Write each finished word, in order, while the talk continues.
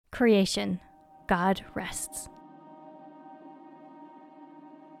Creation. God rests.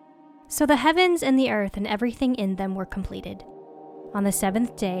 So the heavens and the earth and everything in them were completed. On the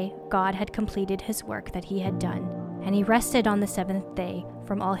seventh day, God had completed his work that he had done, and he rested on the seventh day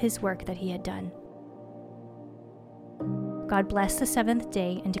from all his work that he had done. God blessed the seventh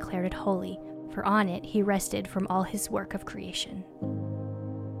day and declared it holy, for on it he rested from all his work of creation.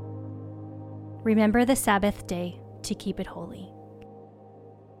 Remember the Sabbath day to keep it holy.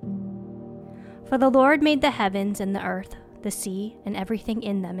 For the Lord made the heavens and the earth, the sea, and everything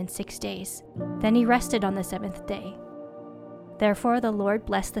in them in 6 days. Then he rested on the seventh day. Therefore the Lord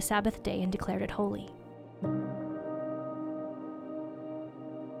blessed the Sabbath day and declared it holy.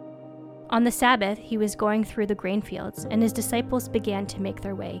 On the Sabbath, he was going through the grain fields, and his disciples began to make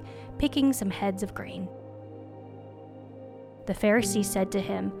their way, picking some heads of grain. The Pharisees said to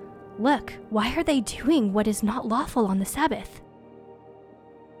him, "Look, why are they doing what is not lawful on the Sabbath?"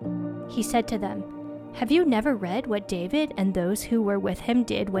 He said to them, "Have you never read what David and those who were with him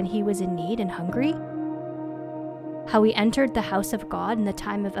did when he was in need and hungry? How he entered the house of God in the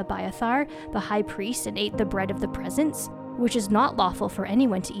time of Abiathar, the high priest, and ate the bread of the presence, which is not lawful for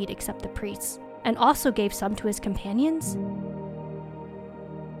anyone to eat except the priests, and also gave some to his companions?"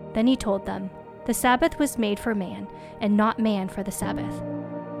 Then he told them, "The Sabbath was made for man, and not man for the Sabbath.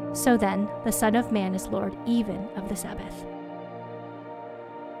 So then, the Son of Man is Lord even of the Sabbath."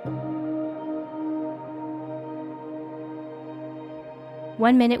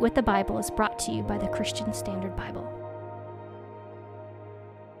 One Minute with the Bible is brought to you by the Christian Standard Bible.